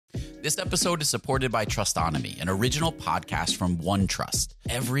This episode is supported by Trustonomy, an original podcast from OneTrust.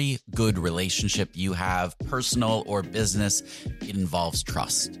 Every good relationship you have, personal or business, it involves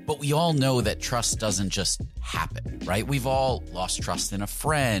trust. But we all know that trust doesn't just happen, right? We've all lost trust in a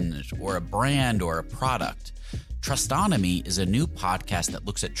friend or a brand or a product. Trustonomy is a new podcast that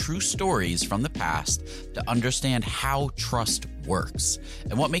looks at true stories from the past to understand how trust works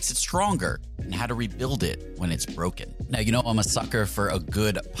and what makes it stronger and how to rebuild it when it's broken. Now, you know, I'm a sucker for a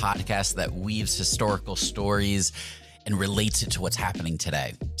good podcast that weaves historical stories and relates it to what's happening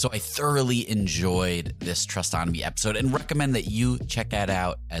today. So I thoroughly enjoyed this Trustonomy episode and recommend that you check it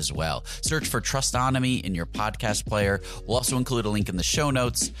out as well. Search for Trustonomy in your podcast player. We'll also include a link in the show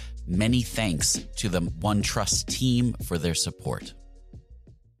notes. Many thanks to the OneTrust team for their support.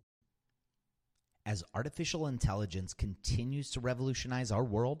 As artificial intelligence continues to revolutionize our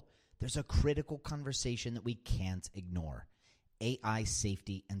world, there's a critical conversation that we can't ignore: AI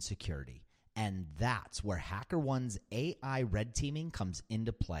safety and security. And that's where HackerOne's AI red teaming comes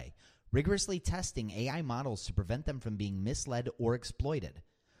into play, rigorously testing AI models to prevent them from being misled or exploited.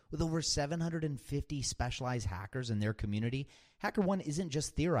 With over 750 specialized hackers in their community, HackerOne isn't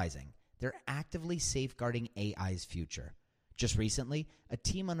just theorizing. They're actively safeguarding AI's future. Just recently, a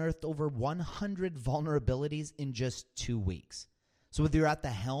team unearthed over 100 vulnerabilities in just 2 weeks. So whether you're at the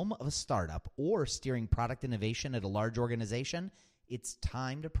helm of a startup or steering product innovation at a large organization, it's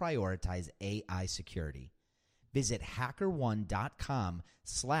time to prioritize AI security. Visit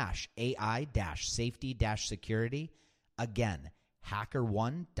hackerone.com/AI-safety-security. Again,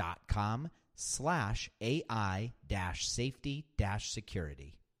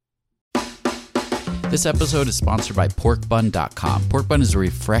 hackerone.com/AI-safety-security. This episode is sponsored by porkbun.com. Porkbun is a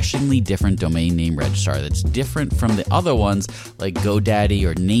refreshingly different domain name registrar that's different from the other ones like GoDaddy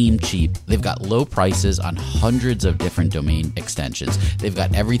or Namecheap. They've got low prices on hundreds of different domain extensions. They've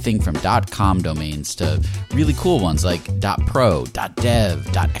got everything from .com domains to really cool ones like .pro, .dev,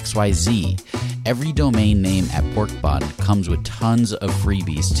 .xyz. Every domain name at Porkbun comes with tons of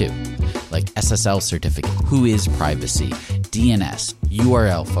freebies too, like SSL certificate, WHOIS privacy, DNS,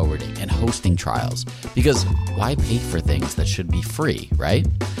 URL forwarding, and hosting trials. Because why pay for things that should be free, right?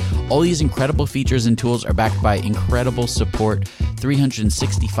 All these incredible features and tools are backed by incredible support,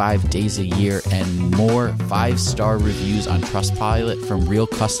 365 days a year, and more 5-star reviews on Trustpilot from real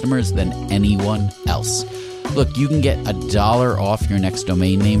customers than anyone else. Look, you can get $1 off your next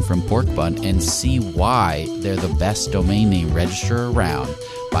domain name from Porkbun and see why they're the best domain name registrar around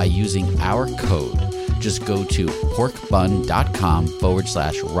by using our code. Just go to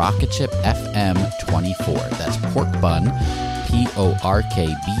porkbun.com/RocketShipFM24. That's porkbun,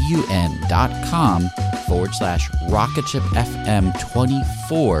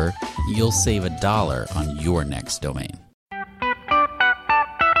 porkbun.com/RocketShipFM24. You'll save $1 on your next domain.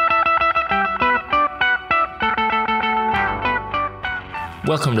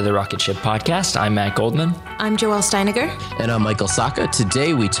 Welcome to the Rocket Ship Podcast. I'm Matt Goldman. I'm Joelle Steiniger. And I'm Michael Saka.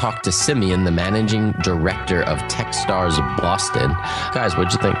 Today we talked to Simeon, the managing director of Techstars Boston. Guys,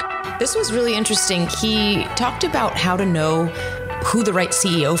 what'd you think? This was really interesting. He talked about how to know who the right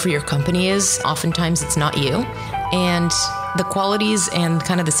CEO for your company is. Oftentimes it's not you. And the qualities and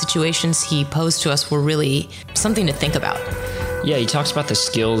kind of the situations he posed to us were really something to think about. Yeah, he talks about the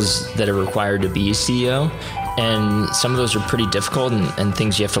skills that are required to be a CEO. And some of those are pretty difficult and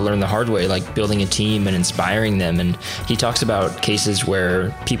things you have to learn the hard way, like building a team and inspiring them. And he talks about cases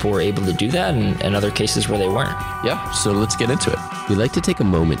where people were able to do that and other cases where they weren't. Yeah, so let's get into it. We'd like to take a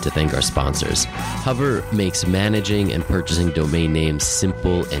moment to thank our sponsors. Hover makes managing and purchasing domain names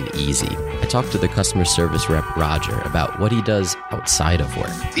simple and easy. I talked to the customer service rep, Roger, about what he does outside of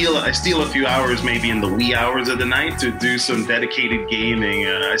work. I steal a few hours maybe in the wee hours of the night to do some dedicated gaming.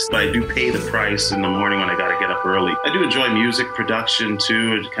 I do pay the price in the morning when I got to get up early. I do enjoy music production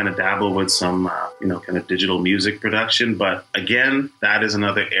too. I kind of dabble with some, kind of digital music production. But again, that is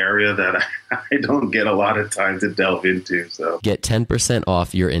another area that I don't get a lot of time to delve into. So get 10%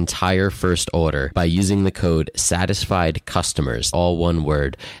 off your entire first order by using the code SATISFIEDCUSTOMERS, all one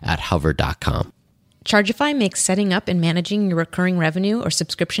word, at hover.com. Chargify makes setting up and managing your recurring revenue or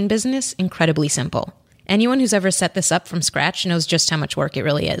subscription business incredibly simple. Anyone who's ever set this up from scratch knows just how much work it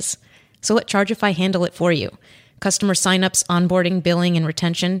really is. So let Chargify handle it for you. Customer signups, onboarding, billing, and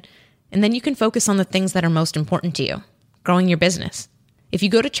retention. And then you can focus on the things that are most important to you, growing your business. If you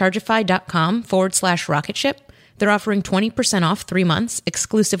go to chargify.com/rocketship, they're offering 20% off 3 months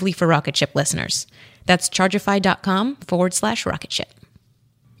exclusively for Rocket Ship listeners. That's chargify.com/rocketship.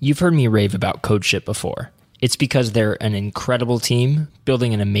 You've heard me rave about CodeShip before. It's because they're an incredible team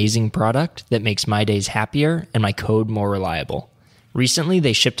building an amazing product that makes my days happier and my code more reliable. Recently,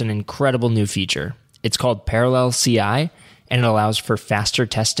 they shipped an incredible new feature. It's called Parallel CI, and it allows for faster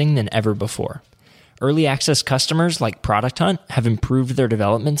testing than ever before. Early access customers like Product Hunt have improved their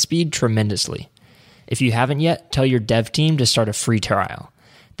development speed tremendously. If you haven't yet, tell your dev team to start a free trial.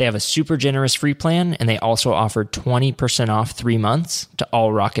 They have a super generous free plan, and they also offer 20% off 3 months to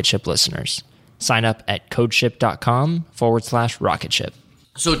all Rocket Ship listeners. Sign up at codeship.com/rocketship.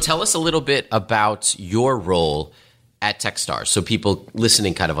 So tell us a little bit about your role at Techstars so people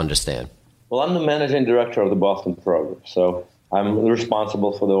listening kind of understand. Well, I'm the managing director of the Boston program. So I'm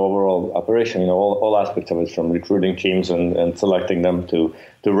responsible for the overall operation, all aspects of it, from recruiting teams and selecting them to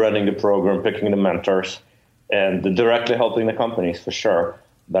running the program, picking the mentors, and directly helping the companies for sure,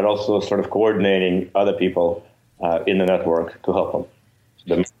 but also sort of coordinating other people in the network to help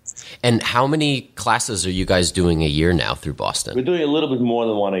them. And how many classes are you guys doing a year now through Boston? We're doing a little bit more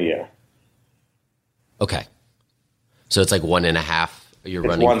than one a year. Okay. So it's like 1.5 you're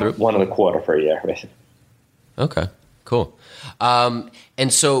running through? 1.25 per year, basically. Okay, cool. And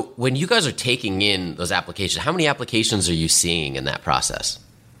so when you guys are taking in those applications, how many applications are you seeing in that process?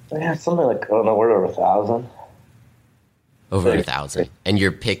 Yeah, something like, I don't know, we're over 1,000. Over 1,000. And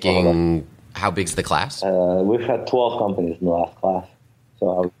you're picking, how big's the class? We've had 12 companies in the last class.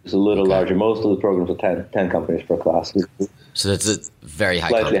 So it's a little larger. Most of the programs are 10 companies per class. So that's a very high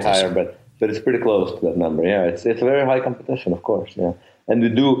slightly competition. higher, but it's pretty close to that number. Yeah, it's a very high competition, of course. Yeah, and we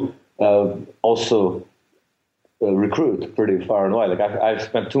do also recruit pretty far and wide. Like I've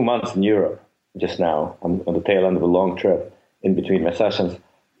spent 2 months in Europe just now. I'm on the tail end of a long trip in between my sessions,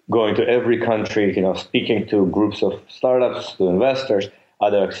 going to every country. Speaking to groups of startups, to investors,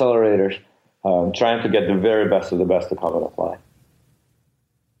 other accelerators, trying to get the very best of the best to come and apply.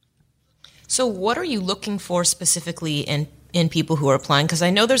 So what are you looking for specifically in people who are applying? Because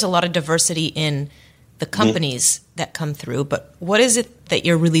I know there's a lot of diversity in the companies that come through, but what is it that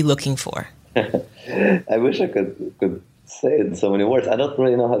you're really looking for? I wish I could say it in so many words. I don't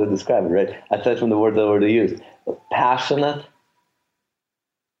really know how to describe it, right? Aside from the word that I already used. Passionate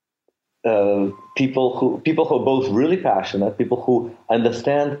people who are both really passionate, people who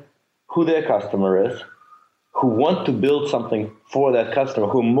understand who their customer is, who want to build something for that customer,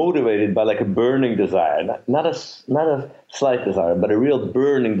 who are motivated by like a burning desire, not a slight desire, but a real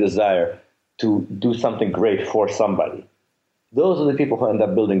burning desire to do something great for somebody. Those are the people who end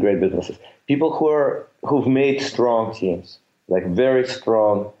up building great businesses. People who've made strong teams, like very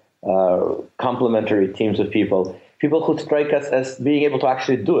strong, complementary teams of people who strike us as being able to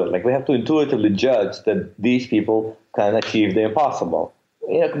actually do it. Like we have to intuitively judge that these people can achieve the impossible.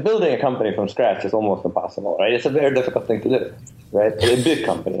 Building a company from scratch is almost impossible, right? It's a very difficult thing to do, right? A big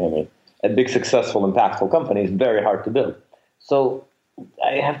company, a big, successful, impactful company is very hard to build. So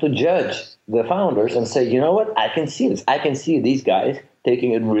I have to judge the founders and say, you know what? I can see this. I can see these guys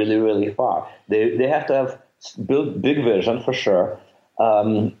taking it really, really far. They have to have built big vision for sure.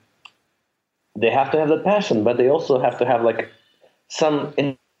 They have to have the passion, but they also have to have like some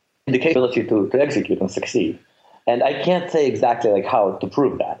indication to execute and succeed. And I can't say exactly like how to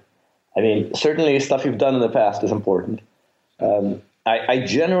prove that. I mean, certainly stuff you've done in the past is important. I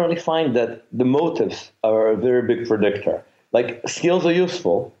generally find that the motives are a very big predictor. Like skills are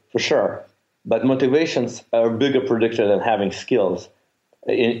useful for sure, but motivations are a bigger predictor than having skills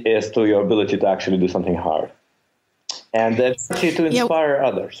as to your ability to actually do something hard. And the ability to inspire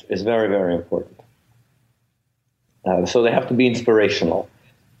others is very, very important. So they have to be inspirational.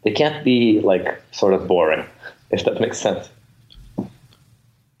 They can't be like sort of boring, if that makes sense.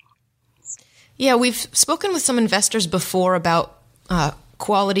 Yeah, we've spoken with some investors before about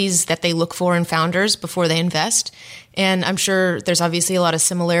qualities that they look for in founders before they invest. And I'm sure there's obviously a lot of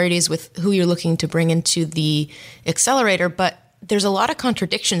similarities with who you're looking to bring into the accelerator, but there's a lot of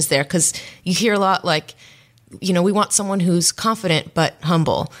contradictions there because you hear a lot like, we want someone who's confident but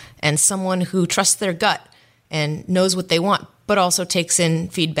humble, and someone who trusts their gut and knows what they want, but also takes in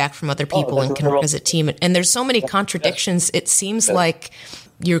feedback from other people and can work as a team. And there's so many contradictions. It seems like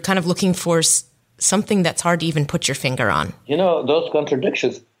you're kind of looking for something that's hard to even put your finger on. Those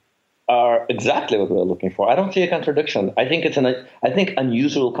contradictions are exactly what we're looking for. I don't see a contradiction. I think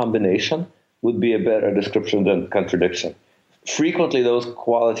unusual combination would be a better description than contradiction. Frequently, those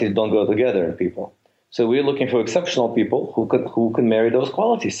qualities don't go together in people. So we're looking for exceptional people who can marry those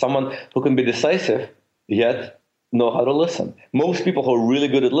qualities. Someone who can be decisive, yet know how to listen. Most people who are really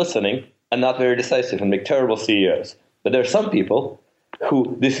good at listening are not very decisive and make terrible CEOs. But there are some people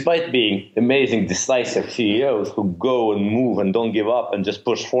who, despite being amazing, decisive CEOs, who go and move and don't give up and just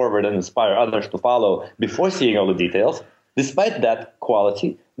push forward and inspire others to follow before seeing all the details, despite that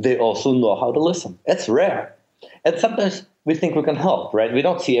quality, they also know how to listen. It's rare. And sometimes we think we can help, right? We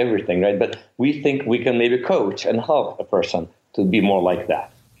don't see everything, right? But we think we can maybe coach and help a person to be more like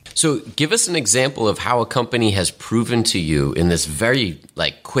that. So give us an example of how a company has proven to you in this very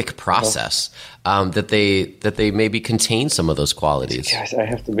quick process that they maybe contain some of those qualities. Guys, I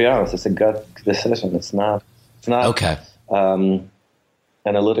have to be honest, it's a gut decision. It's not okay.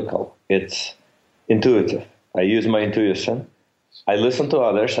 Analytical. It's intuitive. I use my intuition. I listen to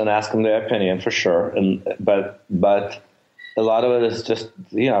others and ask them their opinion for sure. But a lot of it is just,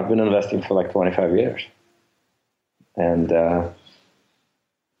 I've been investing for 25 years. And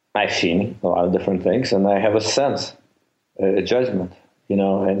I've seen a lot of different things, and I have a sense, a judgment, I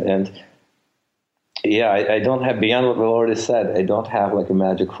don't have, beyond what we've already said, I don't have a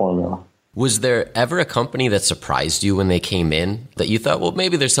magic formula. Was there ever a company that surprised you when they came in that you thought, well,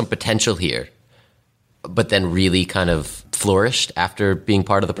 maybe there's some potential here, but then really kind of flourished after being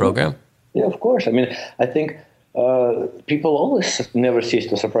part of the program? Yeah, of course. I mean, I think people always never cease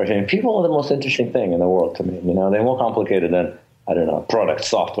to surprise me. People are the most interesting thing in the world to me. They're more complicated than, I don't know, product,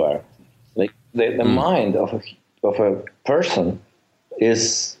 software. The mind of a person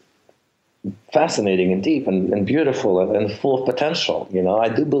is fascinating and deep and beautiful and full of potential. I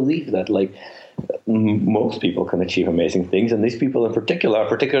do believe that most people can achieve amazing things, and these people in particular are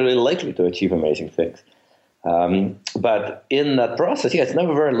particularly likely to achieve amazing things. But in that process, it's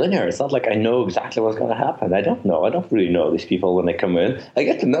never very linear. It's not like I know exactly what's going to happen. I don't know. I don't really know these people when they come in. I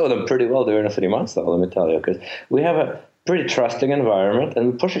get to know them pretty well during the 3 months, though, let me tell you, because we have a pretty trusting environment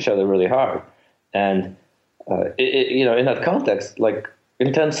and we push each other really hard. And, in that context,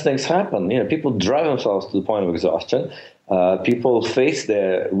 intense things happen. People drive themselves to the point of exhaustion. People face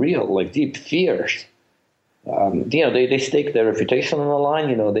their real, deep fears. They stake their reputation on the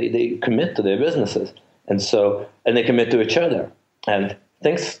line. They commit to their businesses. And they commit to each other, and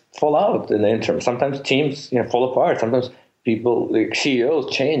things fall out in the interim. Sometimes teams, fall apart. Sometimes people, CEOs,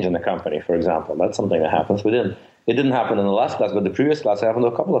 change in the company. For example, that's something that happens. It didn't happen in the last class, but the previous class happened to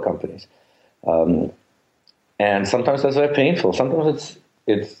a couple of companies. And sometimes that's very painful. Sometimes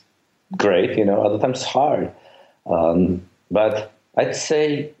it's great. Other times it's hard. But I'd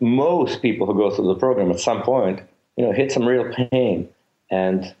say most people who go through the program at some point, hit some real pain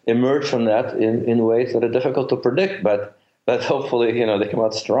and emerge from that in ways that are difficult to predict, but hopefully, they come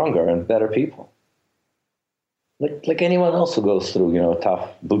out stronger and better people. Like anyone else who goes through, a tough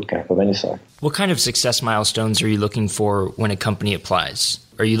boot camp of any sort. What kind of success milestones are you looking for when a company applies?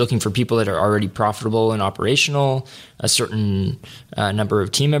 Are you looking for people that are already profitable and operational, a certain number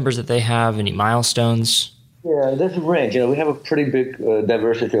of team members that they have, any milestones? Yeah, there's a range. We have a pretty big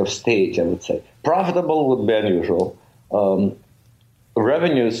diversity of stage, I would say. Profitable would be unusual.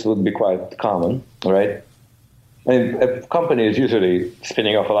 Revenues would be quite common, right? A company is usually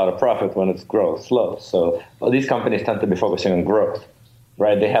spinning off a lot of profit when its growth slows. So these companies tend to be focusing on growth,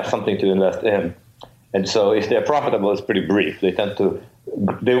 right? They have something to invest in. And so if they're profitable, it's pretty brief. They tend to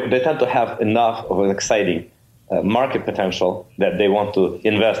have enough of an exciting market potential that they want to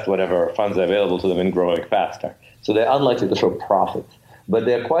invest whatever funds are available to them in growing faster. So they're unlikely to show profits, but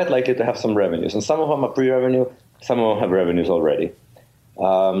they're quite likely to have some revenues. And some of them are pre-revenue, some of them have revenues already.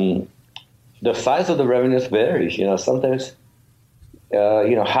 The size of the revenues varies. Sometimes,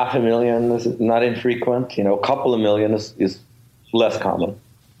 $500,000 is not infrequent. A couple of million is less common,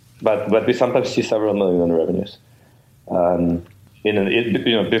 but we sometimes see several million in revenues.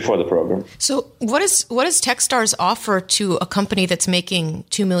 Before the program. So what does Techstars offer to a company that's making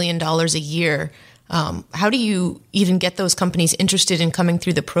 $2 million a year? How do you even get those companies interested in coming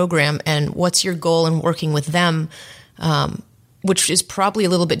through the program? And what's your goal in working with them? Which is probably a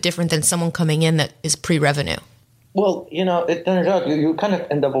little bit different than someone coming in that is pre-revenue. Well, it turns out you kind of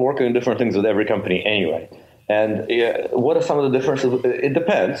end up working on different things with every company anyway. And what are some of the differences? It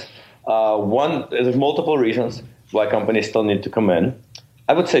depends. One, there's multiple reasons why companies still need to come in.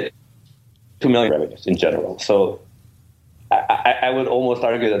 I would say 2 million revenues in general. So I would almost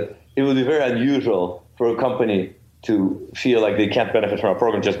argue that it would be very unusual for a company to feel like they can't benefit from our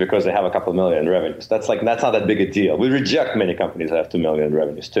program just because they have a couple million in revenues. That's not that big a deal. We reject many companies that have 2 million in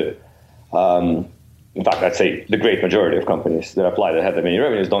revenues too. In fact, I'd say the great majority of companies that apply that have that many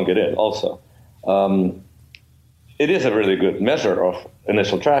revenues don't get in also. It is a really good measure of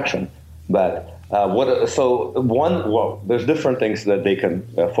initial traction, but there's different things that they can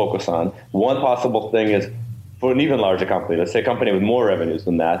focus on. One possible thing is for an even larger company, let's say a company with more revenues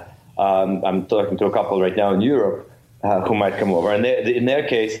than that. I'm talking to a couple right now in Europe who might come over. And in their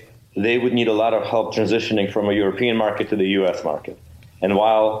case, they would need a lot of help transitioning from a European market to the U.S. market. And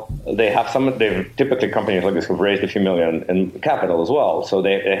while they typically companies like this have raised a few million in capital as well. So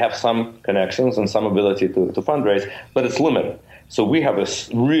they have some connections and some ability to fundraise, but it's limited. So we have a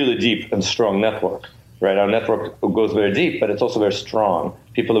really deep and strong network, right? Our network goes very deep, but it's also very strong.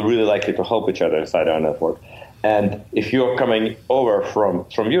 People are really likely to help each other inside our network. And if you're coming over from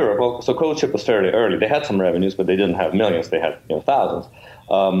Europe, well, so CodeShip was fairly early. They had some revenues, but they didn't have millions. They had thousands.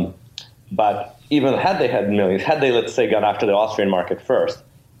 But even had they had millions, had they, let's say, gone after the Austrian market first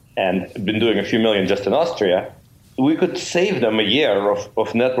and been doing a few million just in Austria, we could save them a year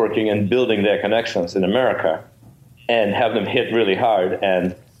of networking and building their connections in America and have them hit really hard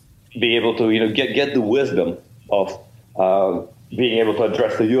and be able to get the wisdom of being able to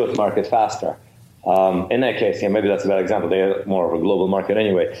address the U.S. market faster. In that case, maybe that's a bad example. They are more of a global market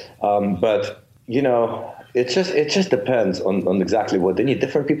anyway. But it just depends on exactly what they need.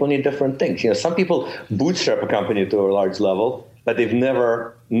 Different people need different things. Some people bootstrap a company to a large level, but they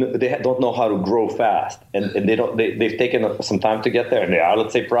don't know how to grow fast, and they've taken some time to get there, and they are,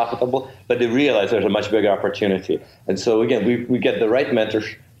 let's say, profitable, but they realize there's a much bigger opportunity. And so again, we get the right mentors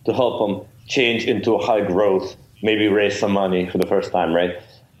to help them change into a high growth, maybe raise some money for the first time, right?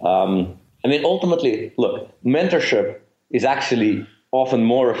 Ultimately, look, mentorship is actually often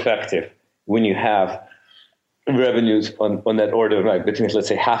more effective when you have revenues on that order of between, let's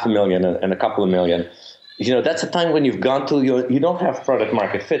say, $500,000 and a couple of million. That's a time when you've gone to you don't have product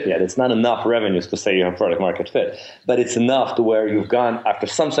market fit yet. It's not enough revenues to say you have product market fit, but it's enough to where you've gone after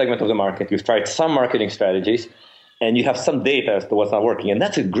some segment of the market, you've tried some marketing strategies, and you have some data as to what's not working. And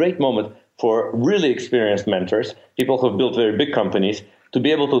that's a great moment for really experienced mentors, people who have built very big companies, to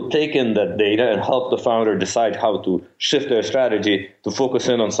be able to take in that data and help the founder decide how to shift their strategy to focus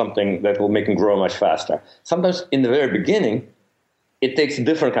in on something that will make them grow much faster. Sometimes in the very beginning, it takes a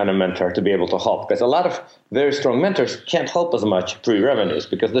different kind of mentor to be able to help, because a lot of very strong mentors can't help as much pre-revenues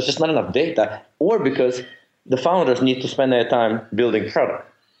because there's just not enough data, or because the founders need to spend their time building product.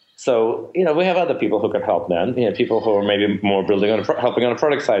 So, we have other people who can help then, people who are maybe more helping on the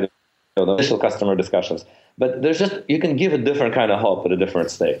product side, the initial customer discussions. But you can give a different kind of help at a different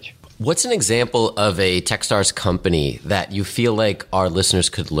stage. What's an example of a Techstars company that you feel like our listeners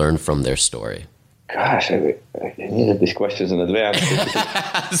could learn from their story? Gosh, I needed these questions in advance.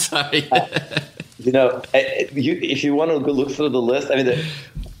 Sorry. If you want to go look through the list,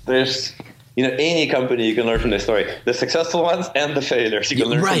 there's any company you can learn from their story. The successful ones and the failures you can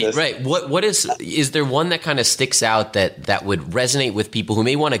learn from this. Right. What is there one that kind of sticks out that would resonate with people who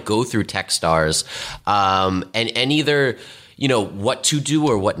may want to go through Techstars, and either what to do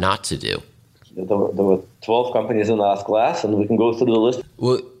or what not to do? There were 12 companies in the last class, and we can go through the list.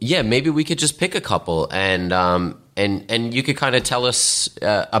 Well, yeah, maybe we could just pick a couple, and you could kind of tell us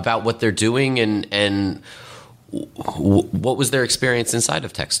about what they're doing and what was their experience inside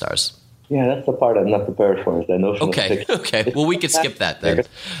of Techstars. Yeah, that's the part I'm not prepared for. Is the notion okay. Okay. Well, we could skip that then.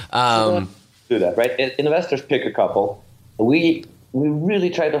 Do that, right? Investors pick a couple. We really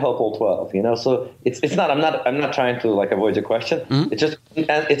try to help all 12. So it's not. I'm not trying to avoid your question. Mm-hmm. It's just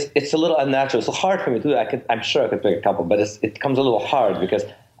it's a little unnatural. It's hard for me to do that. I'm sure I could pick a couple, but it comes a little hard because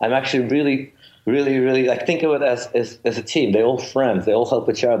I'm actually really, really, really think of it as a team. They're all friends. They all help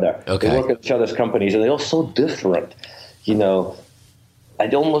each other. Okay. They work at each other's companies, and they're all so different.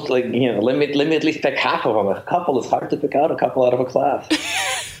 I'd almost let me at least pick half of them. A couple is hard to pick out. A couple out of a class.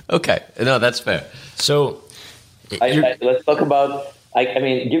 Okay, no, that's fair. So let's talk about. Give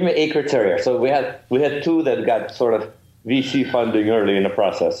me a criteria. So we had two that got sort of VC funding early in the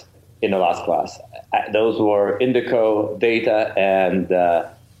process in the last class. Those were Indico, Data, and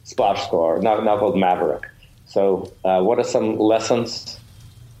Splash Score, now called Maverick. So what are some lessons?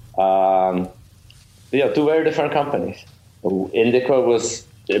 Two very different companies. Indico was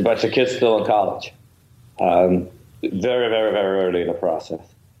a bunch of kids still in college, very, very, very early in the process.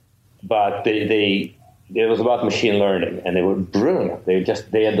 But it was about machine learning, and they were brilliant.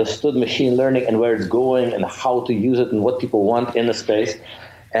 They understood machine learning and where it's going and how to use it and what people want in the space.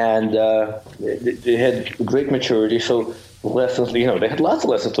 And they had great maturity. So lessons, they had lots of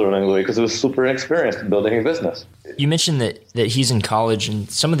lessons to learn anyway because it was super inexperienced in building a business. You mentioned that he's in college, and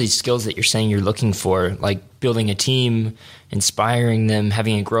some of these skills that you're saying you're looking for, like building a team, inspiring them,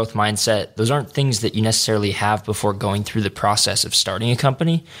 having a growth mindset, those aren't things that you necessarily have before going through the process of starting a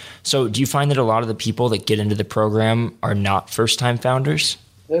company. So do you find that a lot of the people that get into the program are not first-time founders?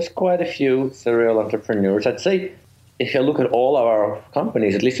 There's quite a few serial entrepreneurs. I'd say if you look at all of our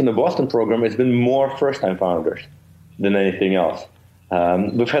companies, at least in the Boston program, it's been more first-time founders than anything else.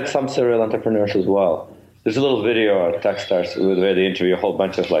 We've had some serial entrepreneurs as well. there's a little video on Techstars where they interview a whole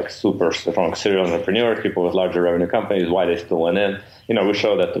bunch of like super strong serial entrepreneurs, people with larger revenue companies, why they still went in. We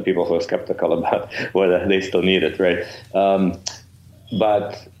show that to people who are skeptical about whether they still need it, right?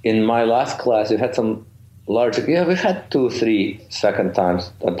 But in my last class, we had some we've had 2 or 3 second-time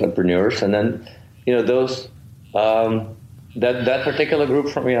entrepreneurs, and then those that particular group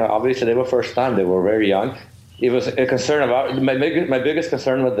from obviously they were first time, they were very young. It was a concern about my biggest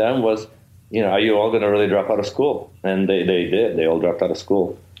concern with them was, are you all going to really drop out of school? And they did. They all dropped out of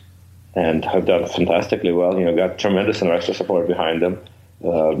school and have done fantastically well. Got tremendous investor support behind them.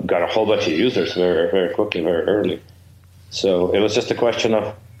 Got a whole bunch of users very, very quickly, very early. So it was just a question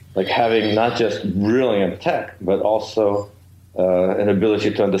of like having not just brilliant tech, but also an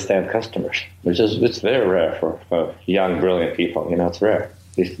ability to understand customers, it's very rare for young, brilliant people. It's rare.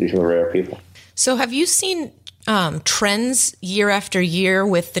 These are rare people. So have you seen trends year after year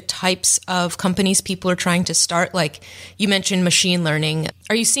with the types of companies people are trying to start? Like you mentioned machine learning.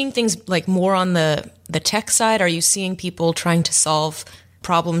 Are you seeing things like more on the tech side? Are you seeing people trying to solve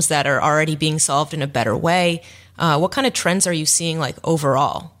problems that are already being solved in a better way? What kind of trends are you seeing like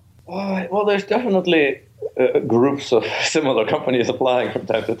overall? Well, there's definitely groups of similar companies applying from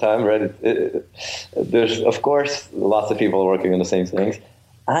time to time, right? There's, of course, lots of people working on the same things.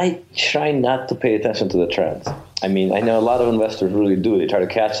 I try not to pay attention to the trends. I mean, I know a lot of investors really do. They try to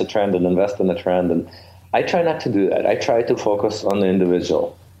catch the trend and invest in the trend, and I try not to do that. I try to focus on the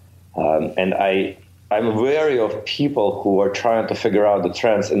individual. And I'm wary of people who are trying to figure out the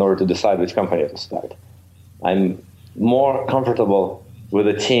trends in order to decide which company to start. I'm more comfortable with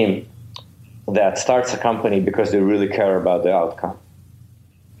a team that starts a company because they really care about the outcome.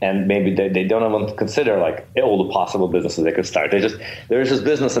 And maybe they don't even consider like all the possible businesses they could start. There's this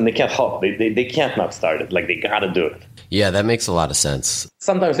business and they can't help. They can't not start it. Like they got to do it. Yeah, that makes a lot of sense.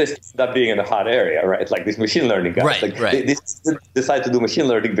 Sometimes they stop being in a hot area, right? Like these machine learning guys. Right. They decide to do machine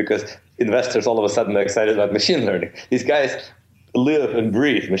learning because investors all of a sudden are excited about machine learning. These guys live and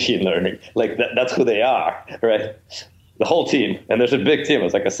breathe machine learning. Like that's who they are, right? The whole team. And there's a big team.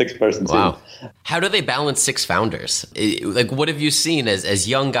 It's like a 6-person team. Wow. How do they balance 6 founders? Like, what have you seen as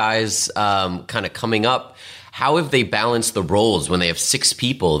young guys kind of coming up? How have they balanced the roles when they have 6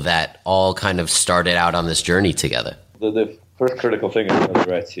 people that all kind of started out on this journey together? The first critical thing is the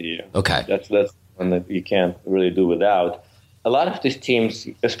right CEO. Okay. That's one that you can't really do without. A lot of these teams,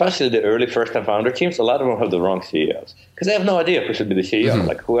 especially the early first-time founder teams, a lot of them have the wrong CEOs because they have no idea who should be the CEO. Mm-hmm.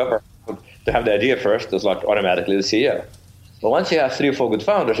 Like whoever to have the idea first is like automatically the CEO. But once you have 3 or 4 good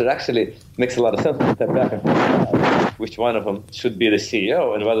founders, it actually makes a lot of sense to step back and figure out which one of them should be the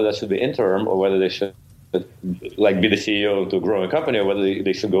CEO and whether that should be interim or whether they should like be the CEO to a growing company or whether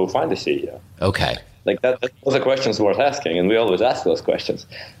they should go find a CEO. Okay. Like those are questions worth asking, and we always ask those questions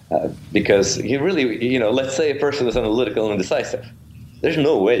because you really, let's say a person is analytical and indecisive. There's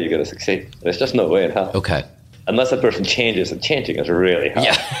no way you're going to succeed. There's just no way in hell. Okay. Unless a person changes, and changing is really hard.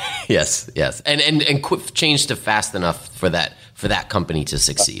 Yeah. Yes. And change to fast enough for that company to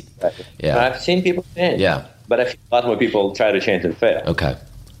succeed. Exactly. Yeah. I've seen people change. Yeah. But I feel a lot more people try to change and fail. Okay.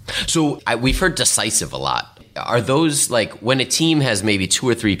 So we've heard decisive a lot. Are those like when a team has maybe 2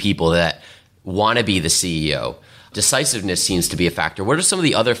 or 3 people that want to be the CEO, decisiveness seems to be a factor. What are some of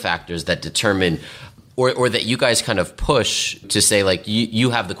the other factors that determine or that you guys kind of push to say like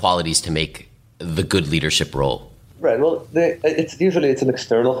you have the qualities to make the good leadership role? Right. Well, it's an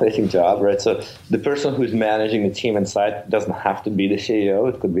external-facing job, right? So the person who's managing the team inside doesn't have to be the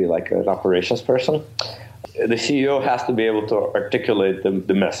CEO. It could be like an operations person. The CEO has to be able to articulate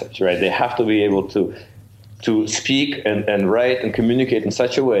the message, right? They have to be able to speak and write and communicate in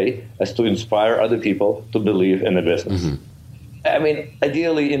such a way as to inspire other people to believe in the business. Mm-hmm. I mean,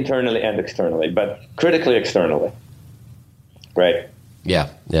 ideally internally and externally, but critically externally, right? Yeah.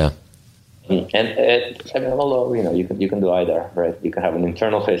 And although you can do either, right? You can have an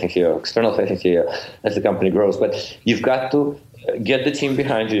internal-facing CEO, external-facing CEO as the company grows, but you've got to get the team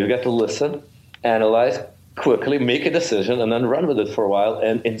behind you. You've got to listen, analyze quickly, make a decision, and then run with it for a while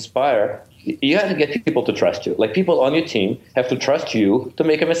and inspire. You have to get people to trust you. Like people on your team have to trust you to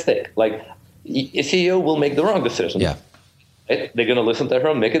make a mistake. Like a CEO will make the wrong decision. Yeah. Right? They're going to listen to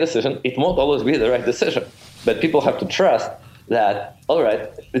everyone, make a decision. It won't always be the right decision, but people have to trust that, all right,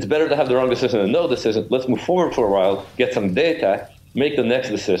 it's better to have the wrong decision than no decision. Let's move forward for a while, get some data, make the next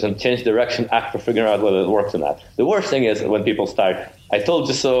decision, change direction, act for figuring out whether it works or not. The worst thing is when people start, I told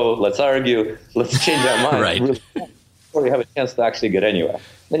you so, let's argue, let's change our mind. Right. Really, before you have a chance to actually get anywhere.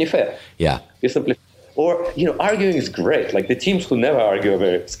 Then you fail. Yeah. You simply, or, arguing is great. Like the teams who never argue are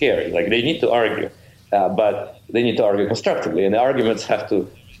very scary. Like they need to argue, but they need to argue constructively. And the arguments have to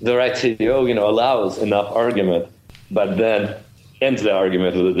the right CEO, allows enough argument, but then ends the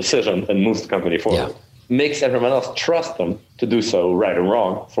argument with a decision and moves the company forward. Yeah. Makes everyone else trust them to do so right or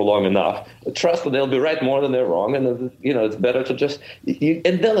wrong for long enough. Trust that they'll be right more than they're wrong, and it's better to just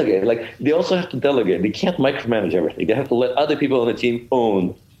and delegate. Like, they also have to delegate. They can't micromanage everything. They have to let other people on the team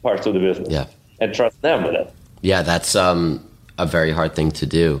own parts of the business and trust them with it. Yeah, that's a very hard thing to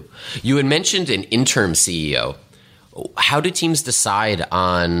do. You had mentioned an interim CEO. How do teams decide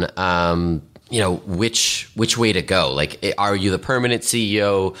on which way to go? Like, are you the permanent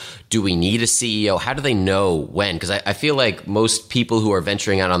CEO? Do we need a CEO? How do they know when? Because I feel like most people who are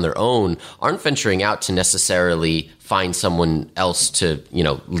venturing out on their own aren't venturing out to necessarily find someone else to,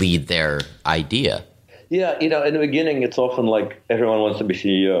 lead their idea. Yeah, in the beginning, it's often like everyone wants to be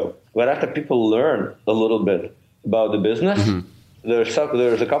CEO. But after people learn a little bit about the business, there's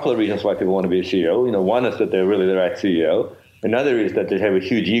a couple of reasons why people want to be a CEO. One is that they're really the right CEO. Another is that they have a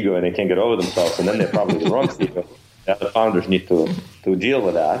huge ego and they can't get over themselves, and then they're probably the wrong CEO. The founders need to deal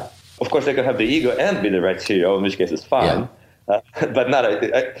with that. Of course, they can have the ego and be the right CEO, in which case it's fine. Yeah.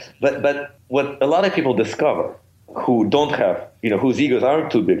 But what a lot of people discover who don't have, whose egos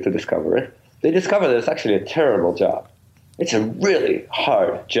aren't too big to discover it, they discover that it's actually a terrible job. It's a really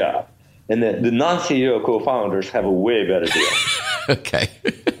hard job. And the non-CEO co-founders have a way better deal. Okay.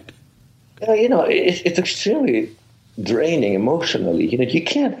 It's extremely draining emotionally. You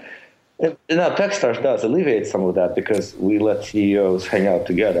can't. Now, Techstars does alleviate some of that because we let CEOs hang out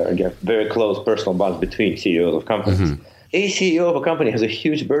together and get very close personal bonds between CEOs of companies. A CEO of a company has a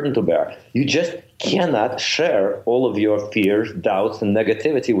huge burden to bear. You just cannot share all of your fears, doubts, and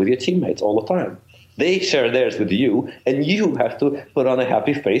negativity with your teammates all the time. They share theirs with you, and you have to put on a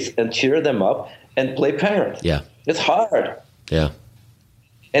happy face and cheer them up and play parent. Yeah. It's hard. Yeah.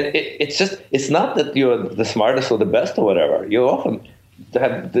 And it's not that you're the smartest or the best or whatever. You often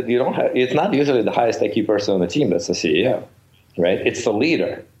it's not usually the highest IQ person on the team that's the CEO, right? It's the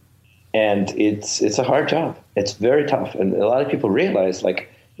leader. And it's a hard job. It's very tough. And a lot of people realize, like,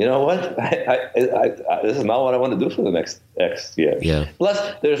 you know what? This is not what I want to do for the next X years. Yeah. Plus,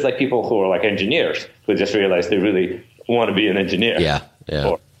 there's like people who are like engineers who just realize they really want to be an engineer.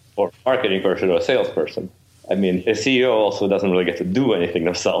 Yeah. Or a marketing person or a salesperson. I mean, a CEO also doesn't really get to do anything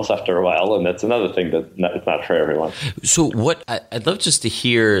themselves after a while, and that's another thing that it's not for everyone. So I'd love just to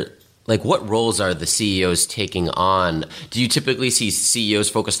hear, like, what roles are the CEOs taking on? Do you typically see CEOs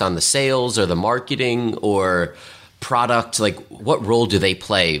focused on the sales or the marketing or product? Like, what role do they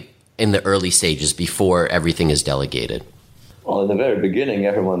play in the early stages before everything is delegated? Well, in the very beginning,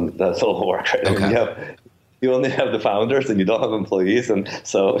 everyone does all the work, right? Okay. I mean, you only have the founders and you don't have employees. And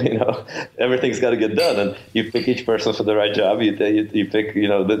so, everything's got to get done. And you pick each person for the right job. You pick,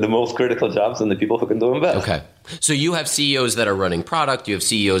 the most critical jobs and the people who can do them best. Okay. So you have CEOs that are running product. You have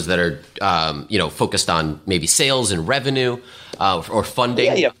CEOs that are, focused on maybe sales and revenue or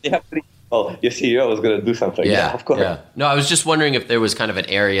funding. Yeah. You have to, well, your CEO is going to do something. Yeah, of course. Yeah. No, I was just wondering if there was kind of an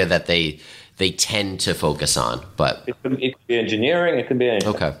area that they tend to focus on, but it could be engineering. It could be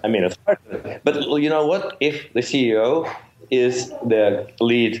anything. Okay. I mean, it's hard. But you know what? If the CEO is the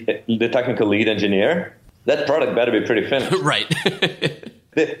technical lead engineer, that product better be pretty finished. Right.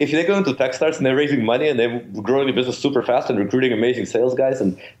 If they go into Techstars and they're raising money and they're growing the business super fast and recruiting amazing sales guys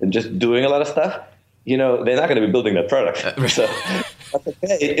and just doing a lot of stuff, they're not going to be building that product. So that's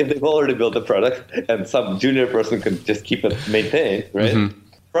okay if they've already built the product and some junior person can just keep it maintained, right? Mm-hmm.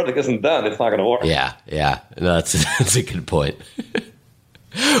 Product isn't done, it's not going to work. Yeah. No, that's a good point.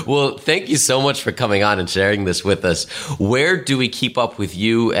 Well, thank you so much for coming on and sharing this with us. Where do we keep up with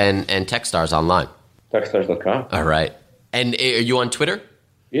you and Techstars online? Techstars.com. All right. And are you on Twitter?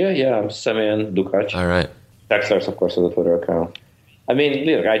 Yeah, I'm Semyon Dukac. All right. Techstars, of course, is a Twitter account. I mean,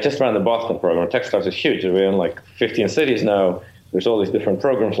 look, I just ran the Boston program. Techstars is huge. We're in like 15 cities now. There's all these different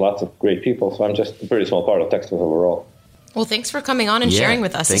programs, lots of great people. So I'm just a pretty small part of Techstars overall. Well, thanks for coming on and sharing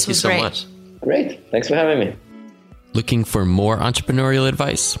with us. Thank you so much. Great. Thanks for having me. Looking for more entrepreneurial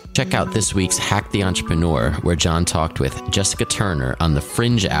advice? Check out this week's Hack the Entrepreneur, where John talked with Jessica Turner on the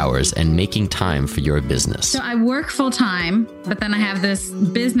fringe hours and making time for your business. So I work full time, but then I have this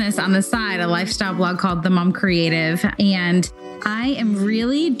business on the side, a lifestyle blog called The Mom Creative. And I am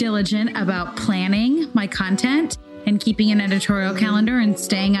really diligent about planning my content and keeping an editorial calendar and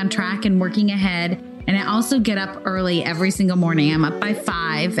staying on track and working ahead. And I also get up early every single morning. I'm up by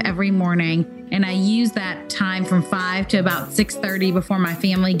 5 every morning. And I use that time from 5 to about 6:30 before my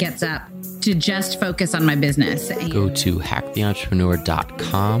family gets up to just focus on my business. Go to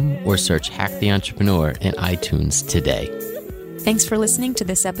hacktheentrepreneur.com or search Hack the Entrepreneur in iTunes today. Thanks for listening to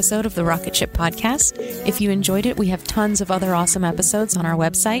this episode of the Rocket Ship Podcast. If you enjoyed it, we have tons of other awesome episodes on our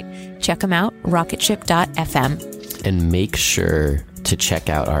website. Check them out, rocketship.fm. And make sure to check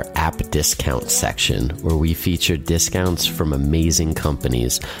out our app discount section, where we feature discounts from amazing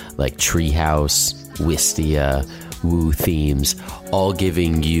companies like Treehouse, Wistia, Woo Themes, all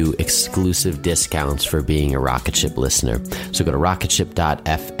giving you exclusive discounts for being a Rocket Ship listener. So go to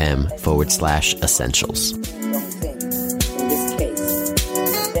rocketship.fm/essentials.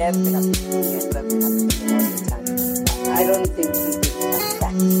 I don't think it is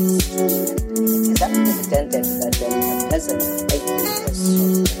practice. It is unprecedented that there is a pleasant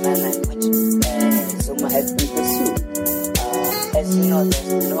pursuit, the manner in which Zuma has been pursued. As you know,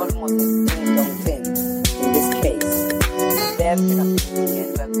 there's been almost a ding-dong thing in this case. They have been appealing and we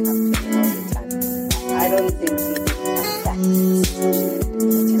have been appealing all the time. I don't think it is practice.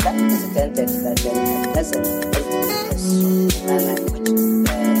 It is unprecedented that there is a pleasant pursuit, the manner in which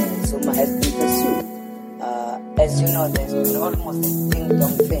Zuma has been pursued. As you know, there's been almost a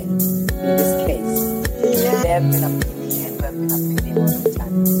ding-dong thing in this case. They have been appealing and we have been appealing all the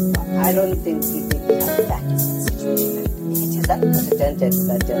time. I don't think it is a facts situation. It is unprecedented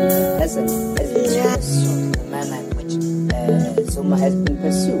that there is a person has been pursued in the manner in which Zuma has been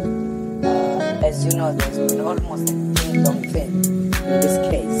pursued. As you know, there's been almost a ding-dong thing in this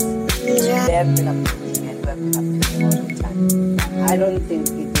case. They have been appealing and we have been appealing all the time. I don't think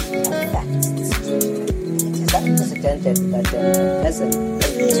it is a facts situation. It is unprecedented that there is a person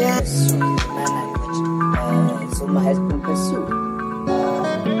has been pursued in the manner in which Zuma has been pursued.